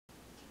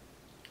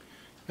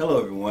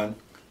Hello everyone,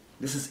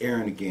 this is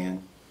Aaron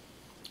again.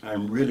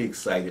 I'm really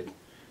excited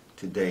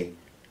today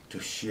to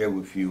share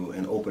with you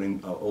an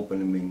opening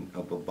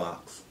of a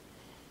box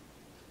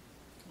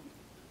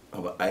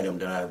of an item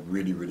that I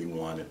really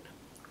wanted.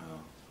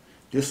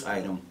 This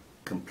item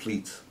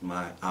completes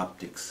my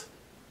optics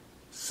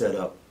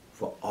setup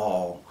for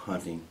all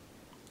hunting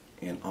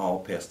and all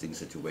pesting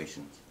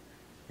situations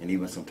and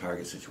even some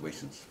target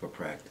situations for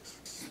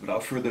practice.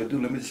 Without further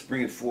ado, let me just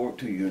bring it forward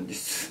to you and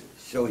just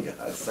show you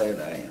how excited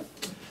I am.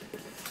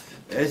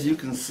 As you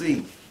can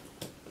see,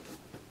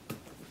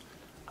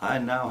 I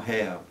now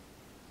have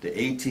the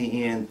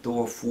ATN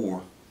Thor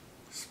 4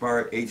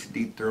 Smart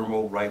HD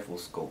Thermal Rifle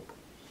Scope.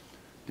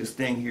 This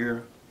thing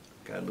here,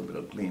 got a little bit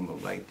of gleam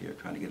of light there,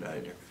 trying to get out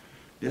of there.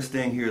 This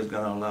thing here is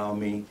going to allow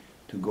me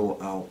to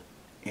go out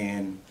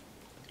and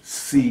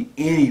see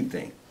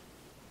anything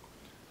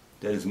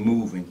that is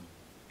moving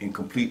in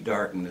complete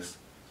darkness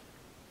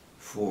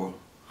for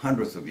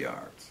hundreds of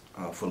yards,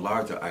 for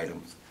larger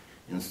items,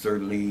 and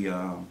certainly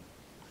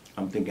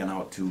I'm thinking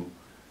out to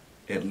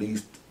at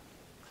least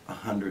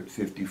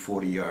 150,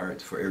 40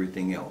 yards for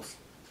everything else.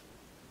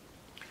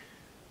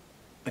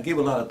 I gave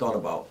a lot of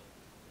thought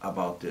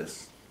about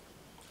this,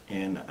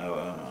 and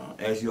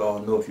as you all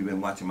know, if you've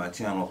been watching my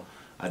channel,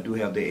 I do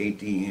have the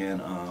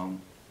ATN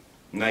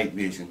night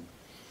vision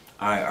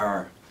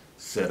IR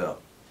set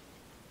up,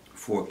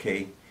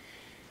 4K,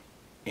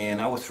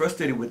 and I was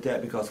frustrated with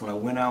that because when I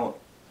went out,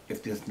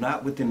 if it's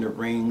not within the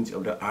range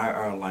of the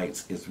IR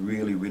lights, it's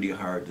really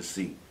hard to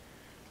see.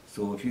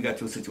 So if you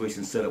got your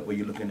situation set up where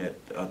you're looking at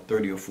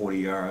 30 or 40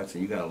 yards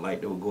and you got a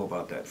light that will go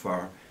about that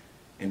far,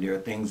 and there are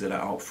things that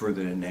are out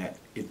further than that,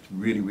 it's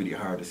really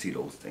hard to see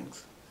those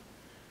things.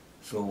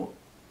 So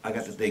I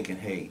got to thinking,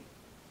 hey,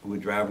 we're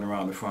driving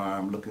around the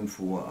farm looking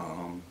for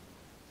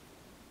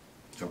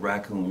some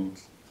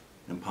raccoons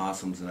and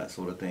possums and that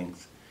sort of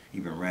things,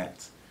 even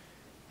rats,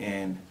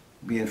 and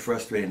being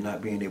frustrated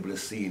not being able to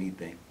see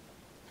anything.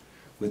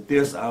 With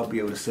this, I'll be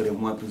able to sit in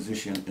one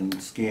position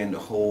and scan the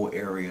whole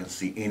area and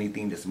see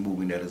anything that's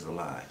moving that is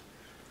alive.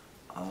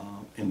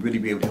 And really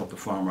be able to help the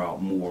farmer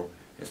out more,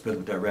 especially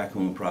with that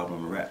raccoon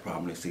problem and rat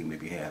problem they seem to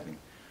be having.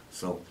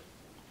 So,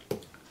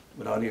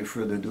 without any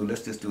further ado,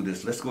 let's just do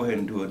this. Let's go ahead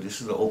and do it.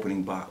 This is an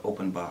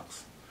open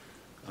box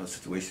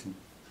situation.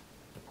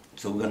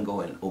 So we're going to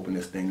go ahead and open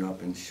this thing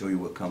up and show you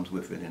what comes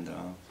with it, and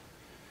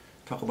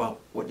talk about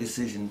what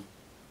decision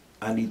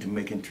I need to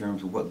make in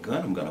terms of what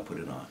gun I'm going to put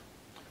it on.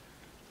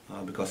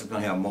 Because it's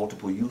going to have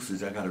multiple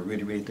uses, I got to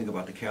really think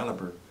about the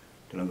caliber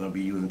that I'm going to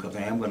be using, because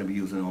I am going to be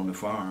using it on the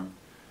farm.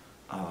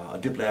 A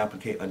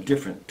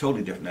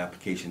totally different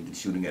application than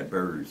shooting at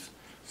birds.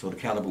 So the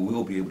caliber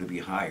will be able to be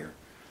higher,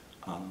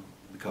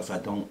 because I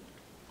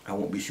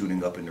won't be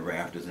shooting up in the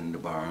rafters and the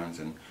barns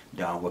and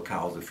down where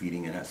cows are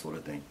feeding and that sort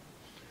of thing.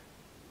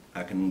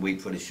 I can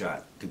wait for the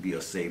shot to be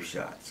a safe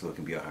shot, so it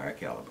can be a higher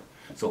caliber.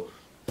 So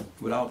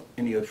without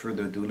any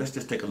further ado, let's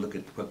just take a look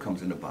at what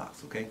comes in the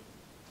box, okay?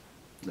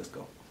 Let's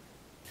go.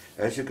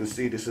 As you can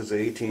see, this is the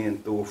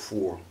ATN Thor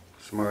 4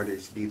 Smart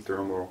HD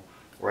Thermal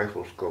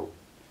Rifle Scope,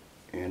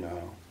 and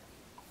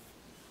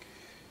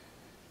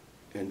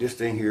this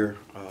thing here,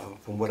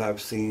 from what I've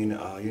seen,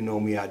 you know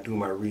me, I do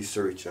my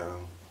research.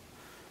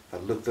 I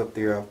looked up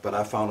there, but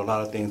I found a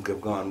lot of things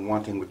have gone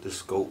wanting with this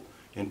scope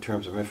in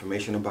terms of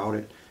information about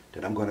it,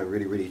 that I'm going to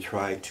really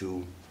try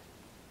to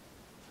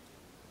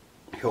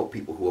help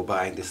people who are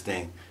buying this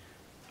thing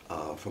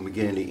from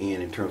beginning to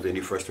end in terms of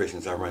any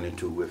frustrations I run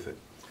into with it.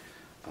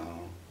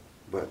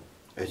 But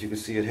as you can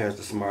see, it has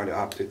the Smart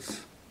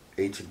Optics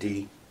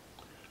HD.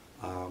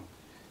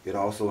 It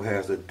also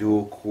has a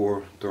dual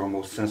core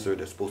thermal sensor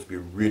that's supposed to be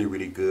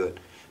really good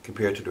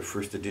compared to the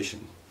first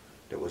edition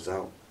that was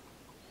out.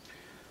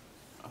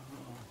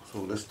 So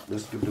let's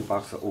give the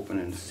box an open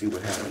and see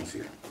what happens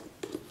here.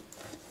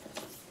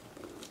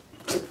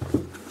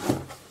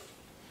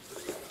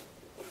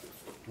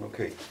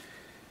 Okay.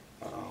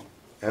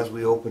 As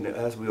we open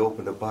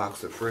the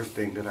box, the first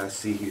thing that I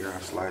see here,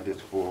 I slide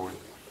this forward,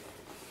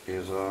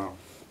 is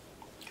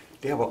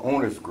they have an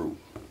owners group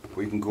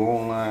where you can go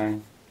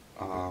online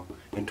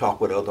and talk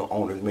with other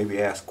owners,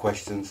 maybe ask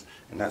questions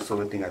and that sort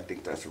of thing. I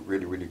think that's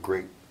really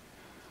great.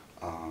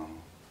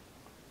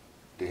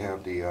 They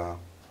have the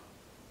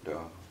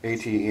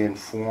ATN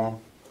forum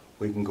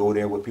where you can go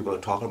there where people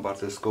are talking about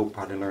this scope,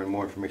 probably learn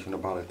more information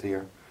about it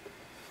there.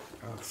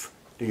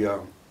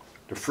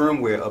 The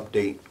firmware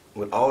update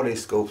with all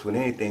these scopes, with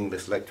anything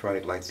that's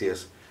electronic like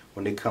this,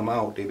 when they come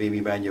out, they may be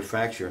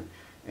manufactured,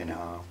 and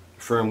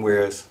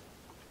firmware is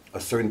a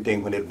certain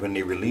thing when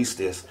they release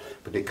this,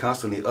 but they're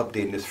constantly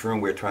updating this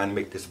firmware, trying to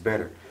make this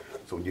better.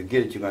 So when you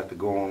get it, you have to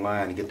go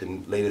online and get the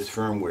latest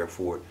firmware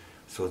for it,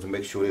 so to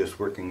make sure it's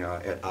working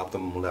at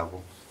optimum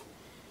level.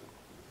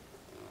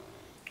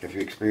 If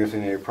you're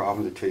experiencing any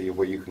problems, they tell you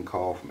where you can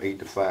call from 8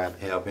 to 5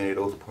 to have any of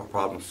those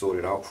problems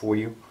sorted out for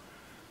you.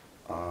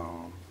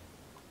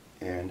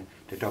 And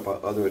they talk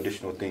about other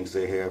additional things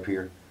they have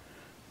here.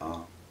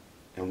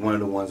 And one of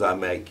the ones I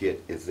might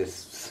get is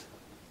this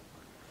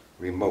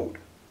remote.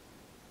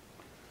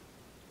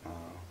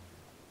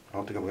 I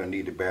don't think I'm going to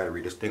need the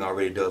battery. This thing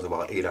already does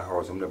about 8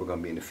 hours. I'm never going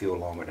to be in the field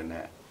longer than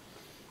that.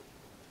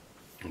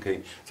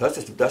 Okay, so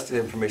that's the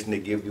information they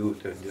give you,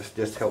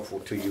 just helpful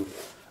to you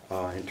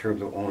in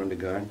terms of owning the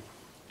gun.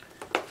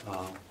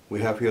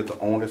 We have here the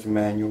owner's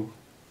manual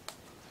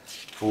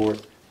for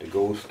it that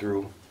goes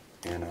through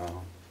and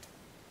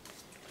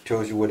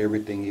tells you what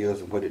everything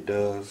is and what it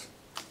does.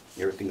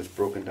 Everything is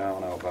broken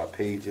down out by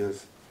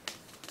pages.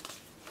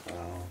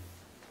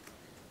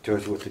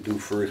 Tells you what to do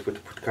first, put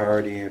the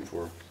card in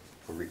for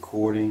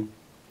recording.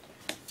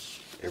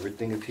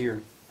 Everything is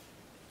here.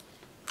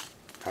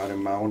 How to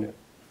mount it.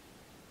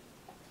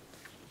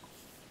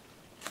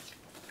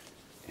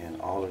 And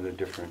all of the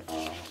different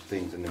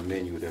things in the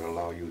menu that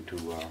allow you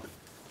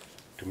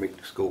to make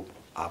the scope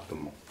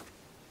optimal.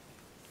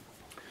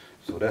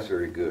 So that's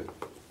very good.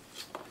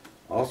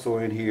 Also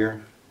in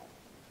here,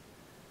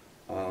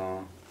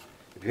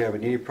 if you're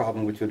having any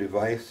problem with your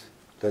device,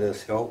 let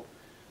us help.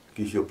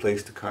 Gives you a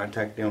place to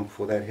contact them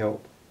for that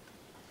help.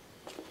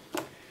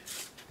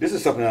 This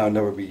is something I'll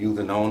never be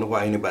using. I don't know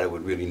why anybody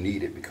would really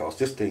need it, because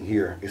this thing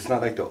here, it's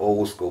not like the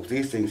old scopes.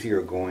 These things here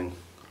are going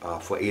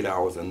for 8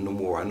 hours and no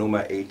more. I know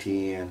my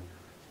ATN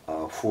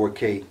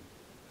 4K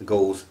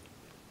goes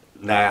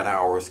 9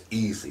 hours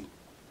easy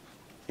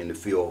in the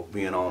field,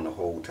 being on the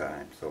whole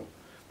time. So,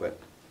 but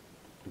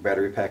the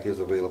battery pack is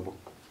available.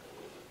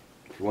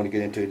 If you want to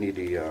get into any of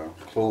the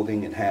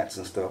clothing and hats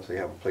and stuff, they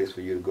have a place for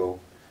you to go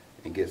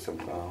and get some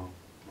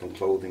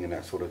clothing and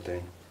that sort of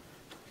thing.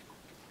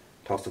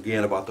 Talks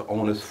again about the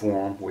owner's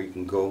forum, where you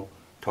can go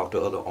talk to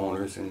other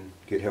owners and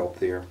get help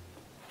there.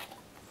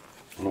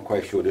 I'm not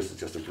quite sure. This is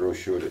just a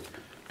brochure that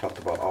talks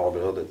about all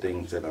the other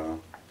things that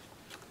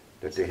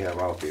that they have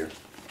out there,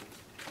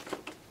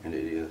 and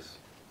it is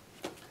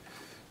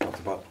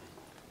talks about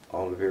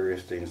all the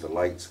various things, the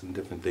lights and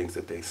different things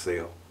that they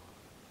sell.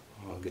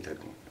 I'll get that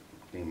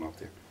name out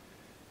there.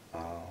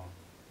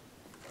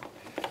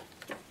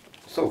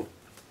 So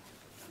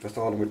that's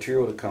all the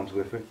material that comes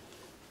with it.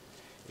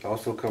 It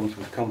also comes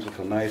with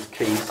a nice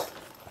case.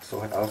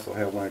 So I also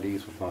have one of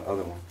these with my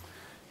other one.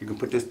 You can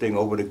put this thing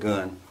over the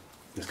gun.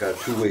 It's got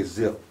a two-way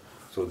zip,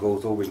 so it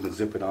goes over. You can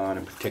zip it on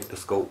and protect the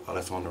scope while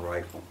it's on the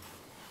rifle.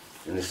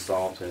 And it's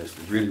soft and it's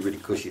really, really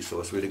cushy, so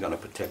it's really going to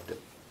protect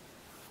it.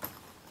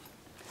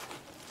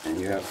 And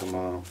you have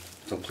some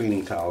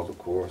cleaning towels, of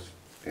course,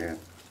 and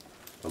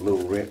a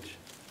little wrench.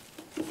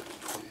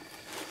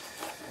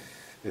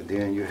 And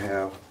then you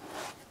have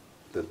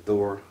the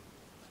Thor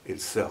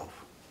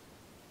itself.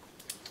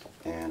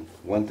 And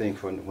one thing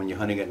for when you're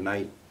hunting at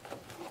night,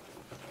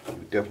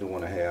 you definitely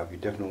want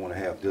to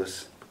have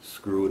this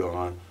screwed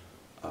on,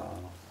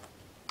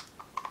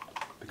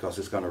 because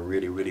it's going to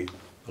really, really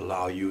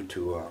allow you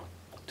to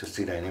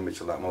see that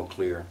image a lot more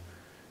clear.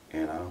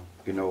 And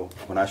you know,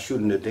 when I shoot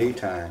in the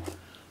daytime,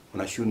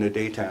 I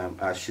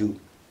shoot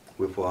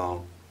with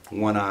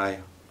one eye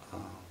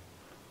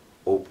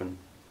open,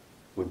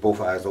 with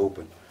both eyes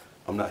open.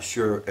 I'm not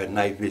sure at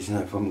night vision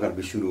if I'm going to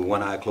be shooting with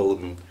one eye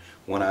closed and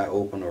one eye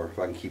open, or if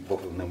I can keep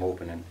both of them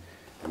open and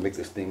make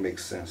this thing make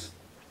sense.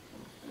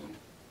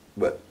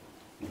 But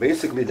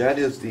basically, that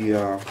is the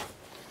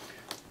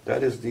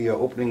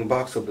opening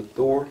box of the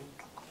Thor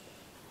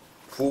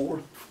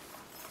 4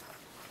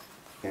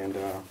 and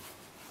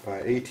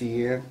by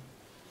ATN.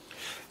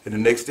 And the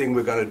next thing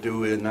we're going to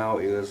do is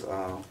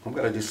I'm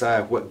going to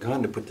decide what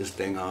gun to put this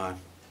thing on,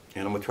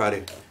 and I'm going to try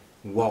to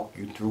walk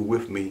you through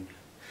with me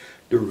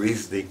the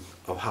reasoning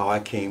of how I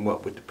came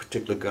up with the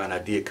particular gun I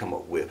did come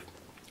up with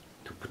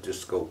to put this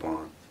scope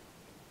on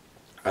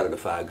out of the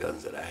 5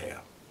 guns that I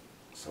have.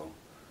 So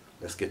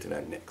let's get to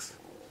that next.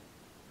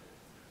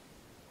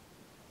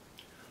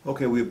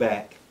 Okay, we're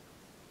back,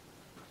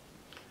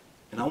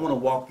 and I want to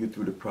walk you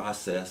through the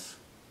process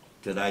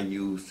that I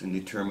used in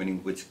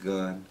determining which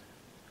gun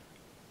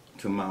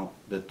to mount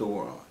the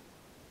Thor on.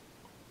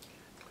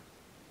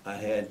 I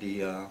had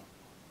the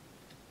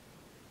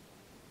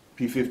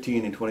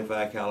P15 in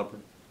 25 caliber.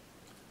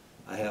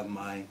 I have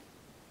my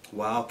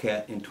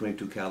Wildcat in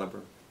 22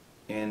 caliber.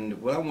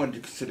 And what I wanted to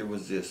consider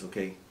was this,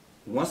 okay?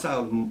 Once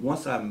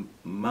I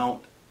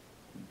mount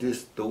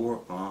this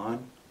Thor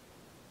on,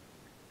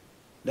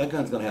 that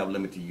gun's going to have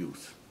limited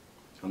use.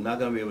 I'm not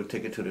going to be able to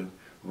take it to the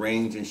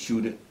range and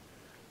shoot it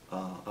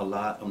a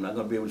lot. I'm not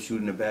going to be able to shoot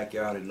in the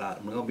backyard a lot.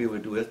 I'm not going to be able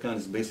to do it. That gun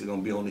is basically going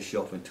to be on the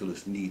shelf until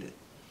it's needed.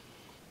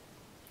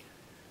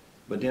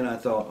 But then I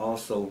thought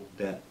also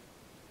that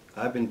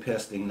I've been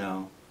pesting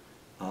now,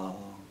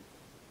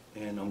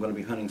 and I'm going to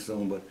be hunting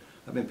soon, but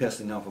I've been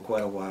pesting now for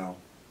quite a while.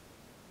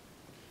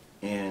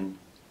 And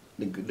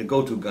the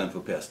go-to gun for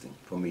pesting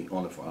for me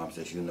on the firearms,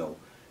 as you know,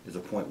 is a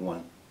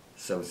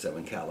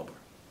 .177 caliber,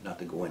 not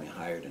to go any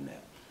higher than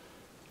that.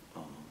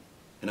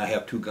 And I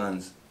have 2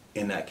 guns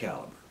in that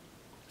caliber,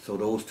 so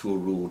those 2 are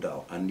ruled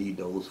out. I need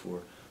those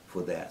for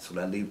that, so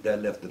that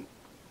left the.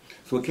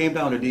 So it came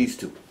down to these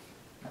 2,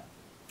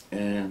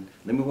 and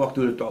let me walk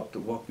you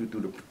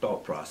through the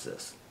thought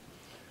process,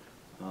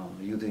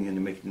 using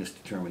and making this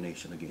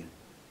determination again.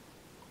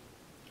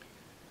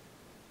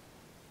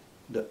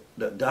 The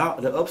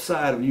the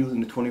upside of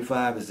using the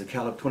 25 is the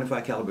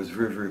 25 caliber is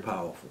very, very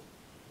powerful,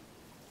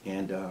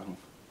 and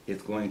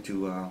it's going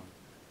to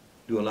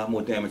do a lot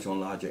more damage on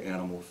larger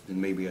animals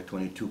than maybe a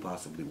 22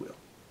 possibly will.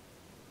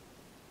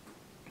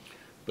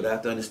 But I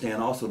have to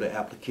understand also the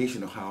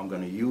application of how I'm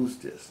going to use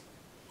this.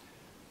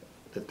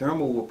 The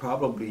thermal will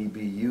probably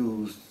be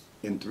used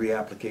in 3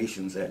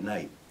 applications at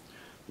night.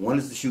 One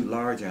is to shoot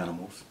large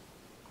animals,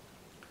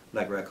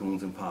 like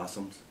raccoons and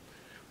possums,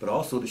 but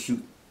also to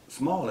shoot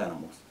small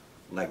animals,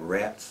 like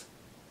rats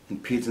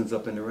and pigeons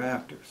up in the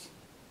rafters.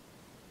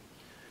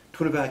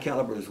 25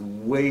 caliber is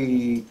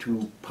way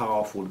too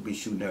powerful to be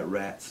shooting at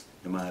rats,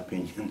 in my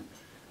opinion,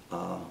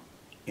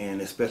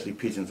 and especially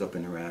pigeons up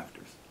in the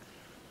rafters.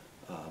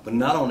 But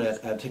not only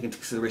that, I've taken into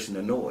consideration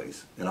the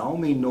noise, and I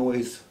don't mean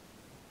noise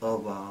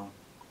of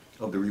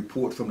the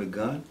report from the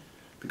gun,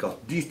 because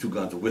these 2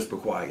 guns are whisper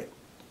quiet.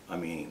 I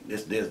mean,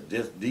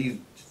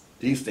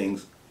 these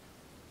things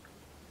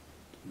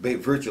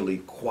virtually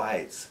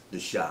quiets the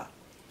shot.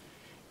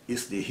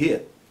 It's the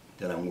hit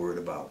that I'm worried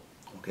about.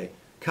 Okay,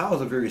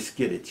 cows are very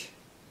skittish,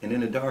 and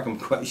in the dark, I'm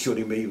quite sure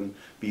they may even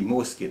be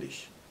more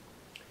skittish.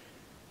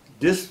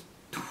 This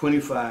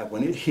 25,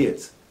 when it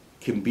hits,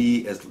 can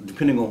be as,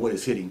 depending on what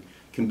it's hitting,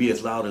 can be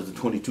as loud as a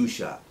 22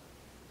 shot.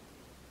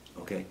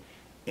 Okay,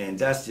 and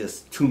that's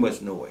just too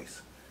much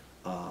noise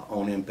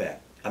on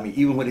impact. I mean,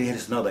 even when it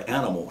hits another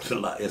animal,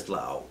 it's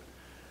loud.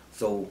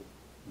 So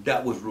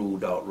that was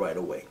ruled out right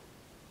away.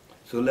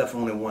 So it left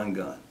only 1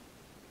 gun,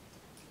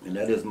 and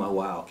that is my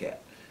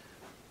Wildcat.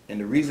 And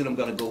the reason I'm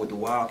going to go with the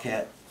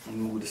Wildcat, let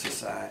me move this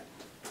aside.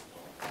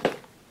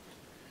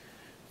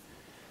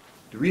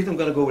 The reason I'm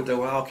going to go with the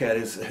Wildcat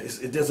is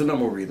there's a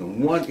number of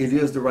reasons. 1, it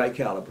is the right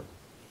caliber.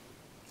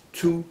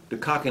 2, the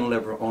cocking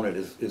lever on it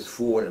is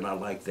forward, and I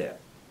like that.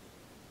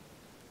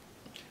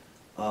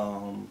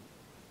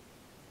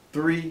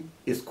 3,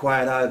 it's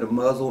quiet out of the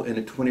muzzle, and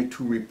the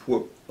 22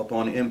 report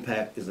upon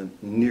impact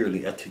isn't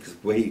nearly, I think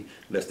it's way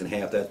less than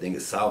half that thing.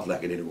 It sounds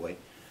like it anyway.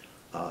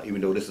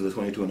 Even though this is a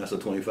 22 and that's a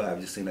 25,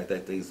 it just seems like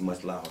that thing is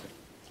much louder.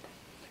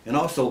 And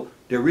also,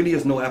 there really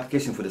is no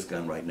application for this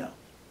gun right now,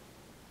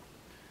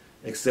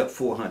 except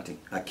for hunting.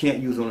 I can't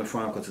use it on the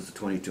farm because it's a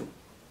 22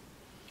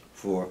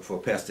 for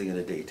pesting in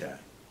the daytime.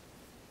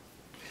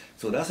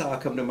 So that's how I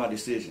come to my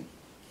decision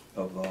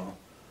of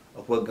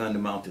what gun to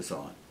mount this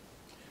on.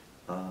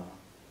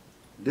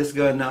 This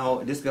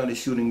gun is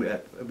shooting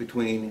at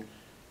between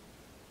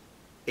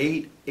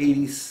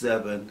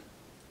 887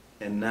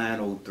 and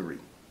 903.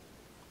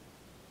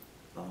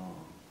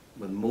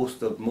 But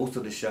most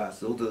of the shots,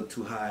 those are the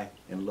 2 high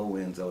and low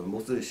ends of it.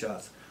 Most of the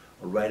shots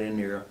are right in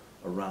there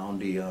around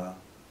the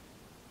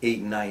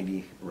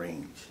 890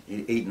 range,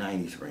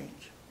 890s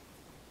range.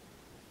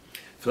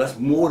 So that's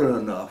more than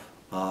enough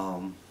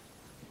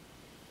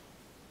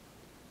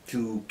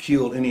to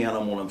kill any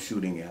animal I'm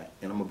shooting at,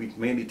 and I'm going to be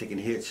mainly taking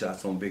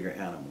headshots on bigger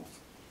animals.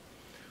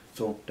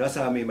 So that's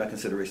how I made my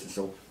consideration.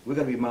 So we're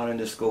going to be mounting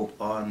this scope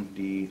on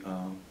the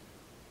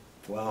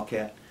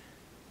Wildcat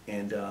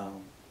and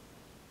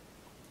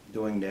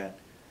doing that.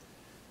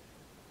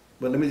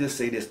 But let me just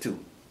say this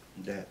too,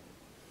 that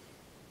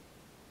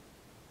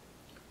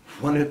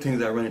one of the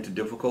things I run into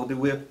difficulty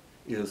with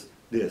is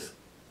this,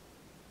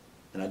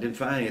 and I didn't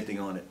find anything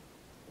on it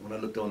when I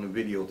looked on the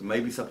videos.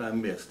 Maybe something I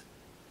missed.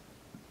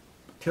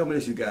 Tell me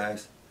this, you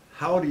guys.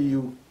 How do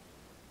you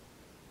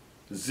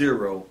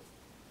zero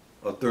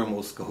a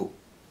thermal scope?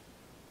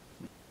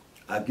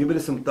 I've given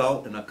it some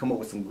thought, and I've come up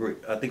with some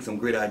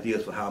great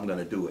ideas for how I'm going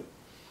to do it.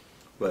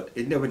 But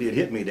it never did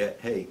hit me that,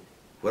 hey,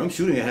 what I'm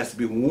shooting at has to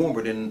be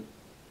warmer than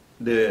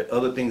the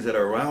other things that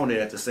are around it.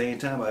 At the same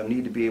time, I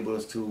need to be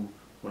able to,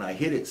 when I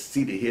hit it,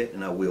 see the hit,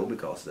 and I will,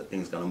 because that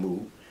thing's going to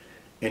move,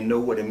 and know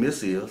what a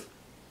miss is,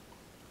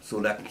 so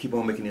that I can keep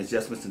on making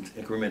adjustments and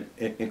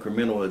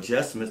incremental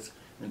adjustments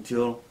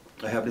until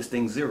I have this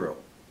thing zero.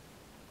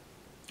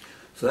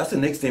 So that's the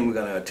next thing we're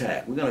going to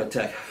attack. We're going to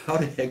attack how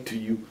the heck do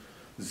you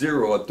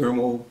zero a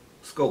thermal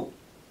scope.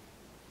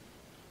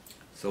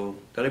 So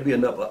that'll be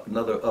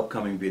another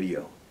upcoming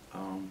video.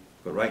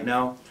 But right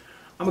now,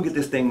 I'm going to get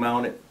this thing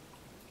mounted,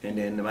 and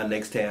then my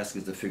next task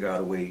is to figure out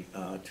a way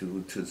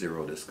to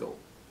zero this scope.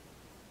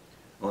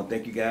 I want to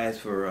thank you guys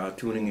for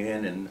tuning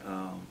in and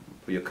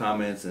for your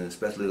comments, and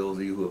especially those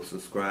of you who have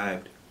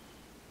subscribed.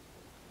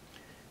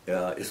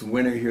 It's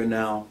winter here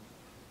now,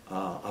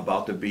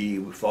 about to be,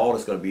 fall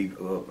is going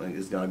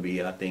to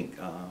be, I think,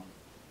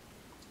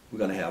 we're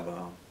going to have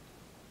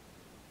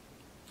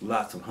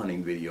lots of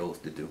hunting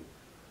videos to do.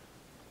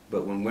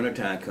 But when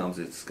wintertime comes,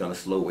 it's going to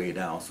slow way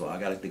down, so I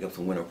got to think of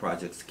some winter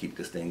projects to keep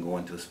this thing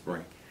going to the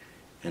spring,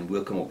 and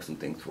we'll come up with some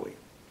things for you.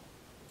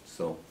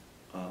 So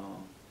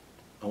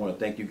I want to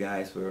thank you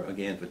guys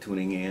again for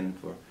tuning in,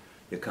 for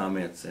your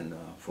comments, and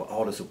for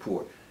all the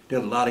support.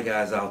 There's a lot of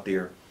guys out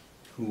there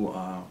who've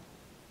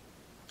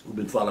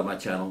been following my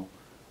channel,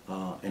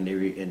 and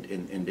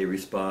they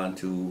respond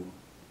to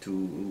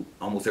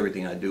almost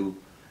everything I do,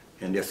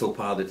 and they're so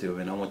positive.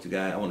 And I want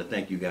to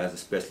thank you guys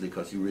especially,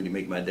 because you really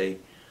make my day.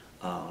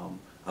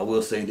 I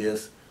will say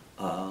this: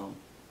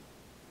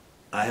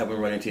 I haven't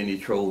run into any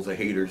trolls or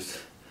haters.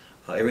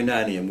 Every now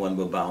and then one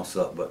will bounce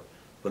up, but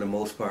for the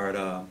most part,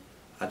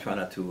 I try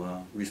not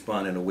to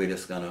respond in a way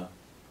that's gonna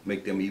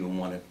make them even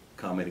want to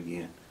comment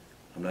again.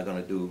 I'm not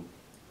gonna do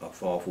a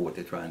fall for what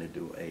they're trying to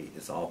do. Hey,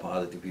 it's all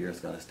positive here. It's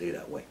gonna stay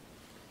that way.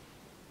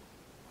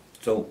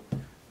 So,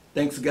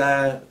 thanks,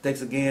 guys.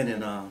 Thanks again,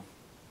 and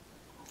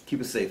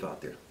keep it safe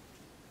out there.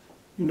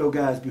 You know,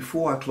 guys,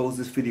 before I close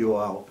this video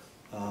out,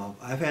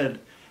 I've had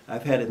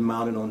it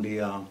mounted on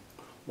the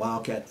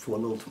Wildcat for a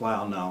little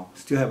while now.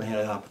 Still haven't had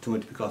an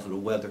opportunity because of the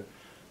weather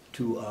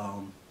to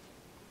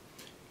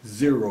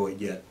zero it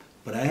yet.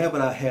 But I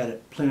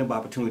had plenty of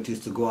opportunities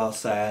to go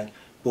outside,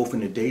 both in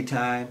the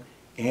daytime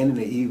and in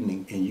the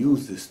evening, and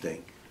use this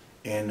thing.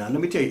 And let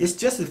me tell you, it's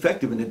just as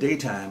effective in the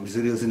daytime as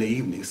it is in the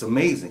evening. It's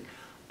amazing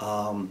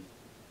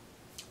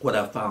what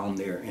I found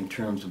there in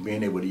terms of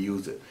being able to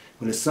use it.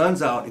 When the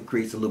sun's out, it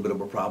creates a little bit of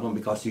a problem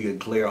because you get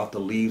glare off the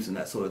leaves and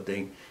that sort of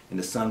thing, and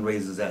the sun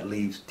raises that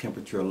leaves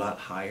temperature a lot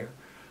higher.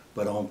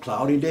 But on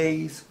cloudy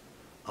days,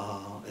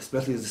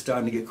 especially as it's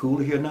starting to get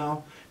cooler here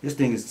now, this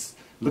thing is,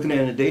 looking at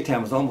it in the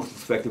daytime is almost as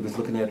effective as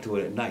looking at it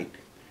at night.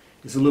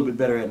 It's a little bit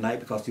better at night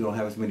because you don't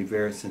have as many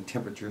variance in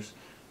temperatures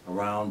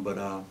around, but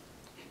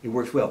it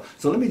works well.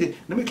 So let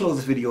me close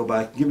this video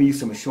by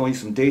showing you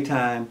some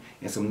daytime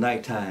and some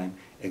nighttime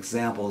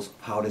examples of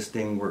how this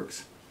thing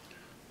works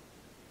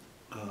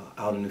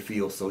out in the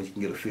field, so you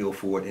can get a feel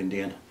for it. And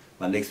then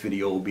my next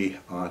video will be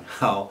on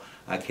how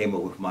I came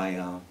up with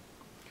my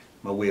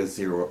my way of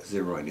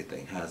zeroing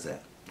anything. How's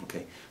that?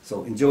 Okay.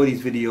 So enjoy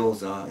these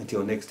videos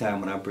until next time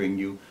when I bring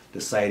you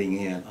the sighting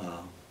in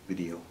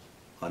video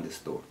on this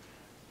store.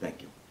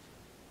 Thank you.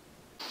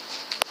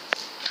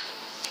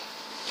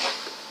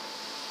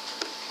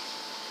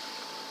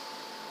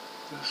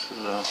 This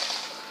is a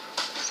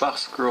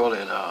fox squirrel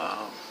at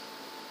about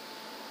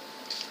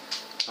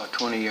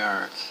 20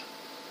 yards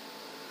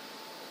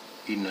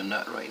eating a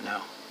nut right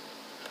now.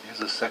 Here's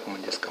the second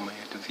one just coming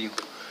into view.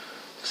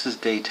 This is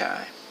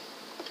daytime.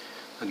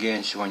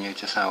 Again, showing you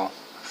just how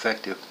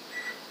effective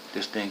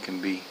this thing can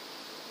be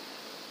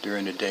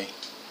during the day.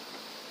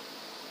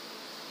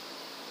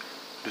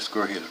 This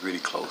squirrel here is really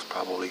close,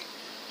 probably,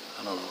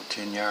 I don't know,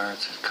 10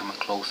 yards. It's coming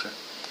closer.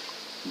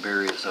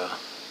 Buries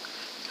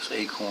this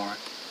acorn.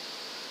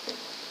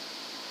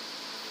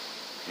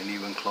 And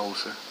even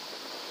closer.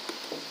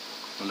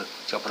 Look,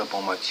 jumping up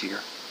on my chair.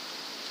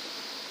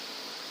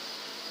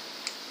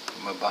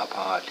 My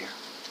bipod there.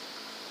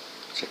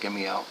 Checking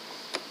me out.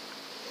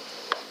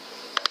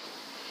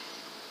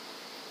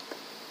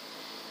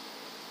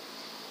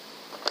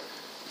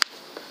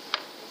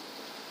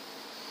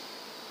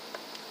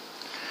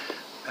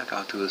 Back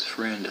out to his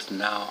friend that's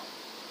now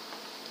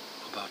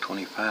about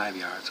 25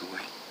 yards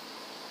away.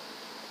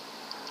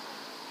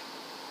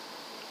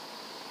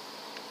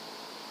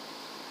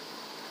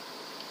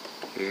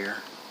 Here.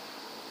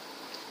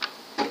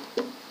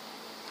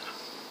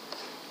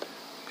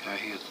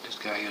 This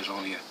guy here is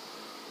only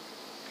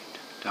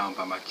down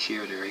by my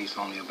chair there. He's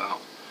only about,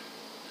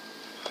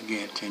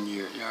 again, 10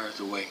 yards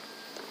away.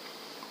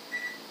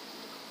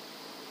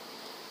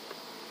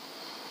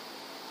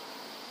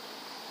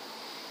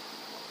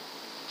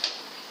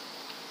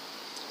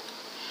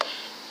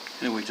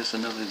 Anyway, just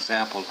another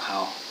example of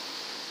how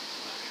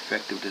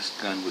effective this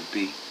gun would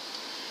be,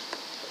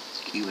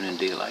 even in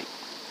daylight.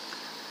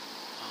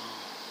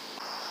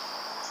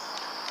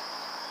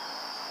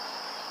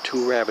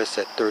 Two rabbits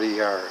at 30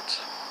 yards.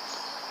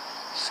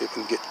 See if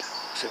I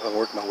can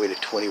work my way to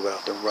 20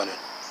 without them running.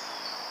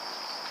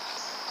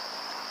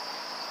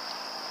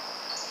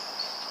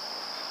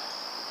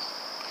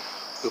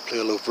 We'll play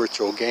a little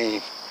virtual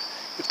game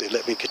if they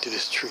let me get to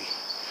this tree.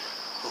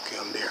 Okay,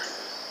 I'm there.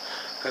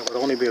 I would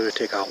only be able to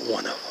take out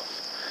one of them,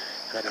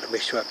 and I got to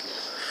make sure I can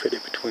fit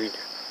it between the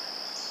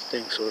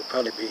things, so it'll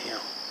probably be him.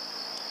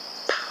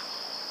 Pow.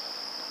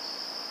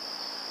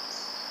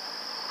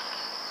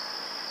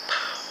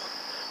 Pow.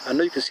 I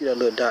know you can see that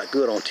little dot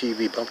good on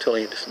TV, but I'm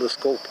telling you, this little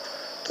scope,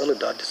 the other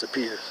dot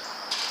disappears.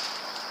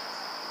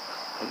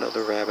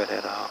 Another rabbit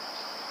at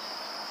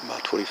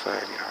about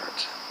 25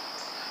 yards.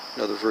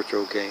 Another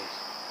virtual game.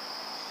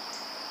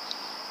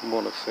 I'm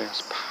on the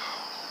fence. Pow.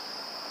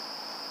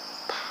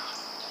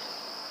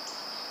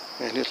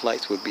 And his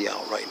lights would be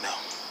out right now.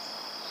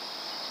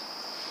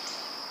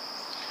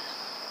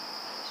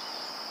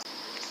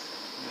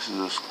 This is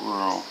a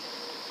squirrel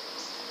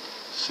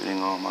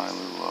sitting on my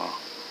little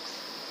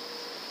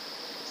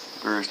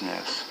bird's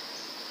nest,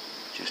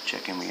 just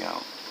checking me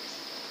out.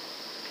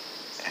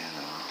 And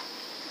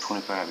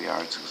 25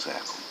 yards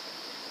exactly.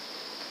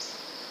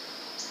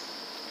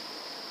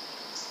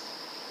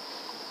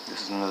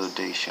 This is another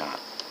day shot,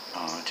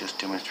 just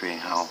demonstrating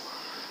how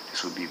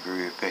this would be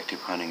very effective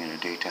hunting in the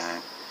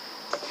daytime.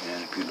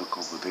 And if you look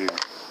over there,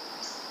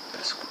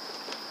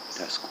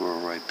 that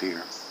squirrel right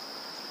there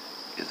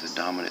is the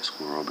dominant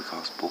squirrel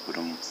because both of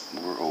them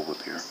were over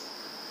there.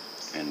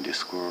 And this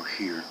squirrel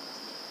here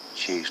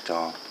chased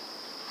off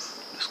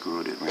the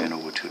squirrel that ran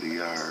over to the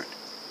yard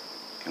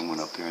and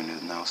went up there and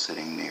is now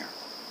sitting there.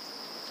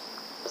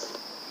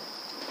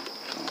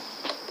 So,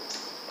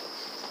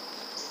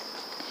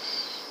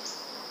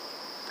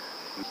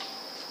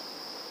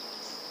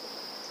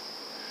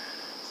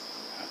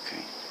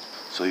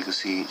 So you can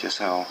see just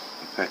how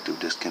effective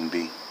this can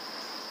be.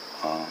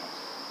 Put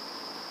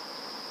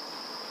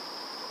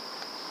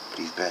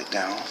these back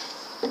down.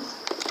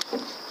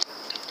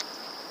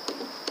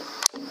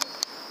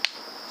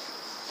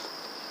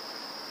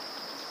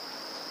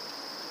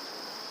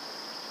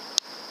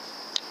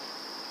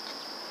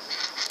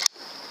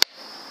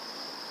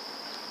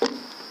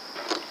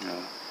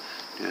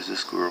 There's the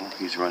squirrel.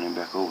 He's running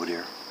back over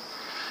there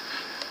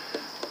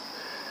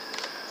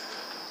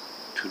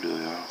to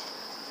the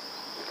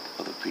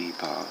other feed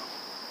pile.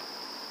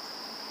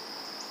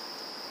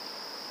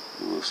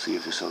 We'll see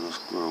if this other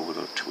squirrel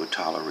would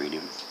tolerate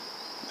him.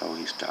 No,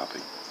 he's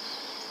stopping.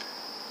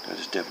 That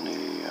is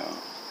definitely a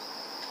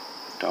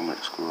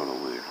dominant squirrel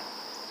over there.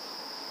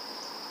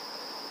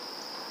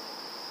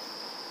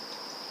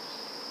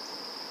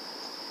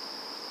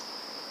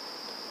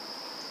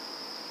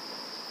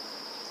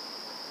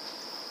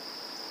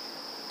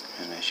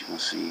 And as you can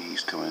see,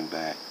 he's coming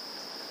back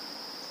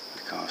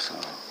because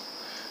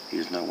he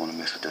does not want to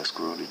mess with that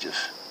squirrel. They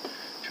just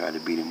tried to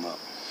beat him up.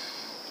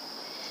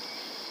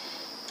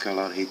 Got a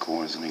lot of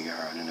acorns in the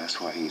yard, and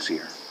that's why he's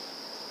here.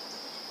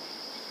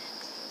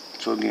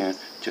 So again,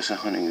 just a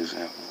hunting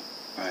example.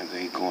 Right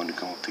there, he's going to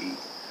come up to eat.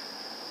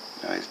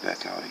 Now he's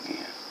back out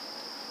again.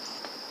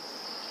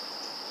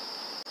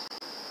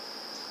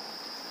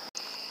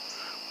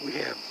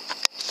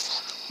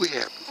 We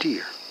have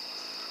deer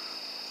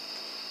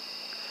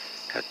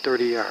at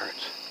 30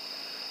 yards.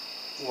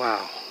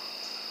 Wow.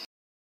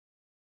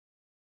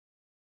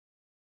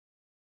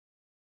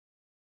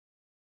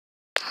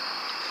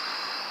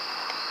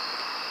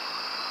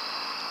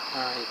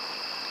 Alright,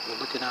 we're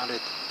looking out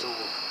at the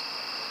door,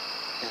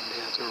 and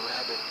there's a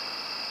rabbit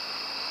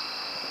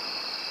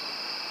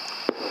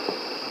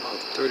about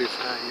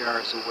 35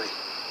 yards away,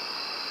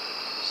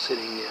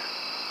 sitting there.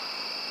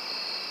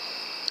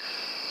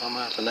 I'm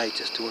out tonight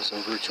just doing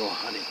some virtual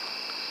hunting,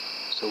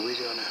 so we're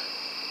gonna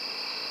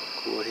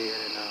go ahead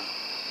and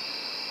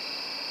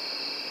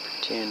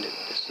pretend that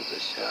this is a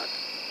shot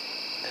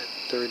at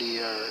 30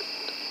 yards,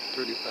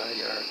 35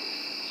 yards.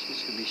 She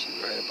should be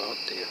right about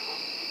there.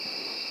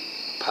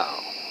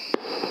 Pow.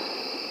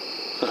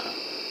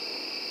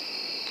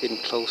 Getting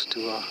close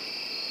to,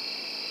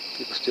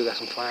 people still got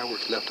some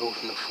fireworks left over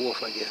from the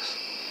 4th, I guess.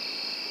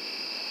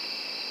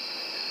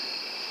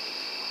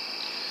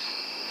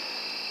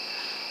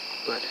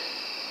 But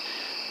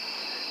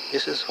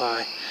this is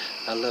why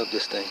I love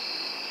this thing.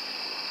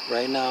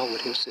 Right now, with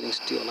him sitting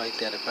still like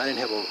that, if I didn't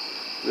have a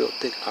real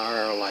thick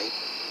IR light,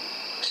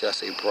 or should I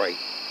say bright,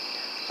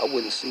 I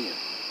wouldn't see him.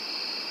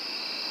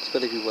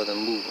 Especially if he wasn't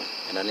moving,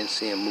 and I didn't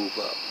see him move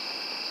up.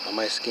 I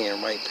might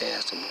scan right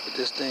past him. But with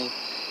this thing,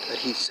 that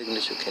heat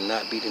signature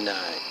cannot be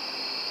denied.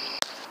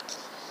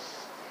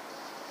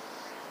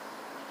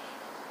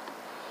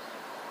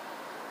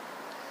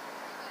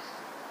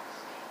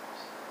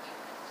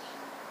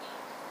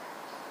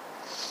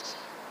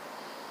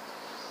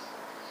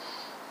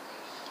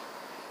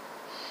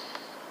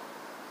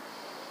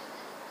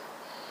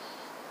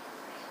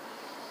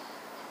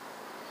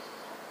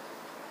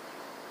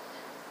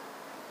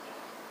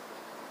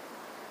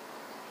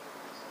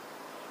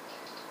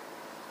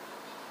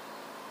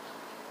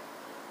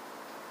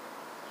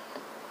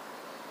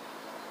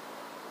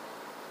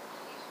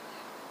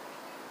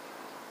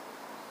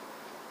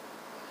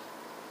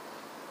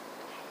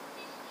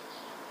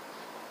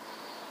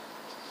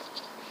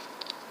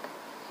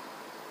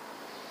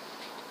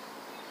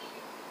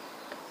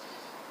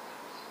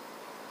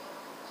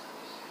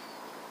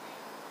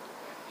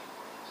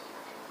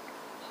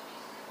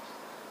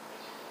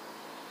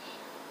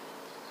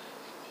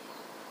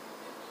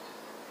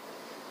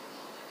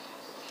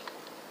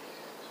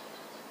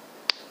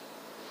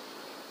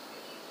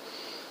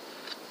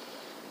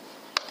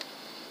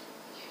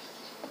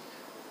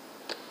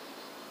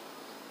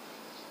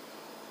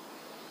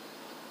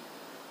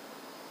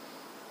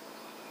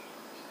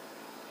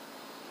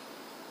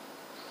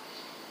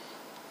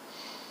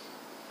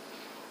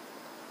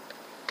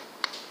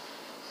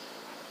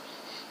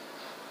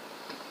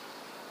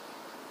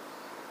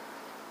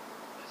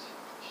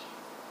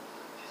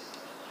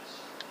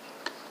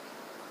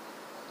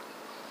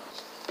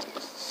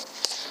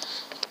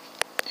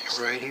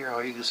 Right here,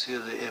 all you can see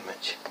is the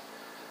image.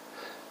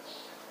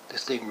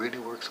 This thing really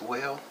works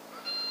well,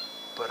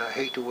 but I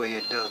hate the way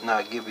it does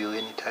not give you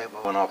any type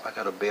of on-off. I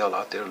got a bell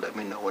out there to let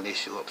me know when they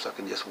show up so I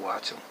can just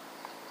watch them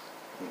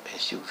and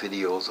shoot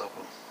videos of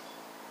them.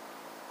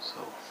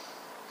 So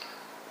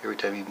every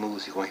time he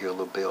moves, you're going to hear a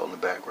little bell in the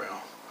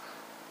background.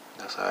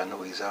 That's how I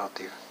know he's out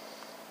there.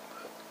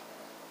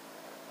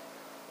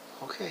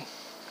 But, okay.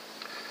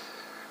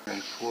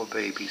 And 4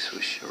 babies for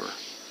sure.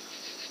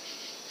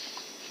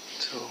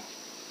 So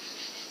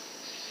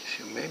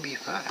maybe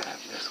 5.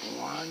 That's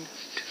 1,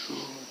 2,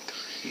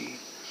 3,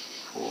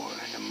 4,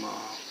 and the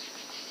mom.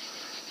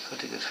 So I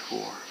think it's 4.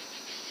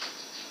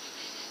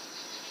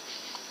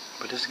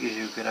 But this gives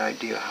you a good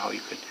idea how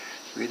you could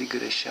really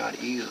get a shot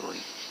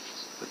easily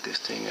with this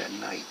thing at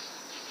night.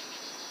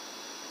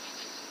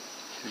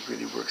 It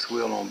really works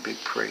well on big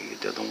prey.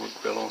 It doesn't work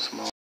well on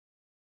small.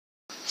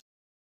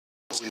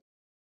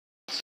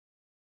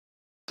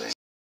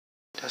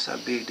 That's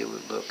how big they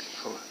would look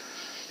for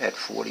at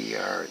 40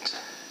 yards.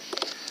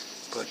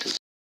 But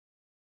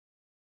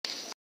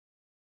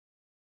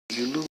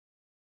you lose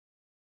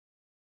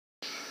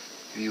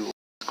view of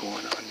what's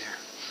going on there.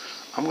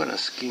 I'm gonna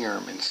scare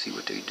them and see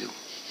what they do.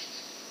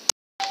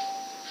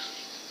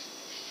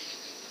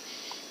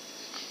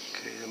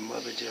 Okay, the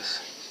mother just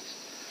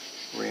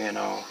ran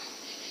off,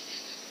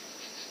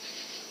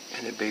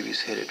 and the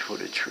baby's headed for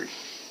the tree.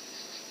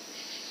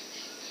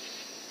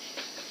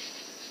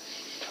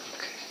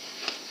 Okay,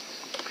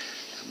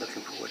 they're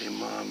looking for where their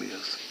mom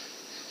is.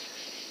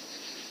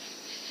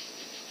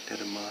 There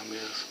the mom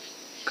is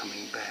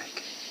coming back.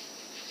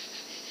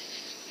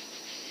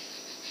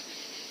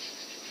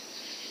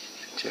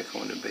 Check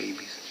on the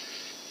babies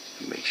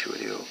and make sure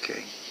they're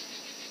okay.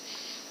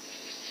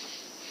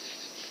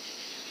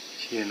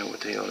 She didn't know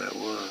what the hell that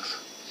was,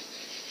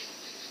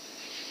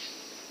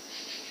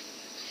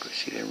 but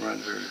she didn't run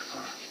very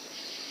far.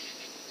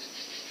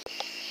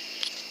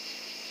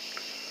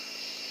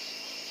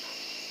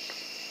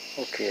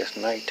 Okay, it's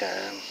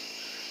nighttime.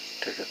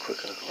 Take a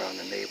quick look around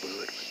the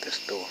neighborhood with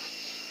this door,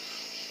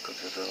 because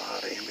there's a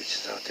lot of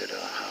images out there that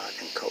are hot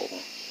and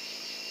cold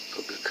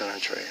for good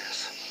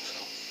contrast. So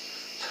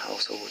this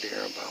house over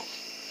there about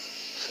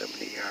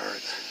 70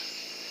 yards,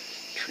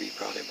 tree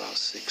probably about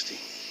 60.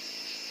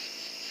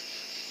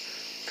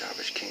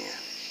 Garbage can.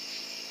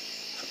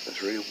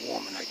 Something's really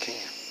warm in that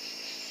can.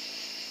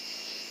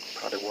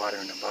 Probably water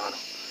in the bottom.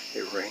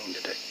 It rained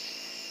today.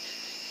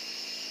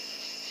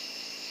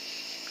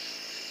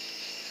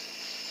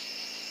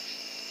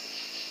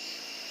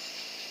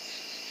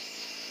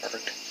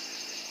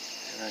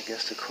 And I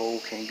guess the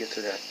cold can't get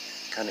to that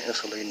kind of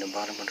insulating the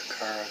bottom of the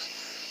cars,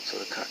 so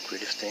the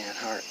concrete is staying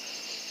hard.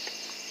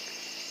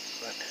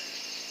 But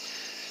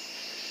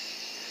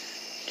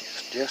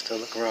just to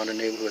look around the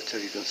neighborhood so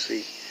you can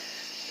see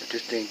that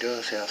this thing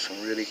does have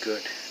some really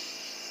good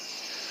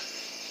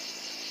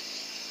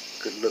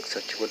looks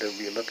at what they'll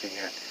be looking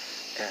at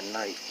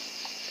night.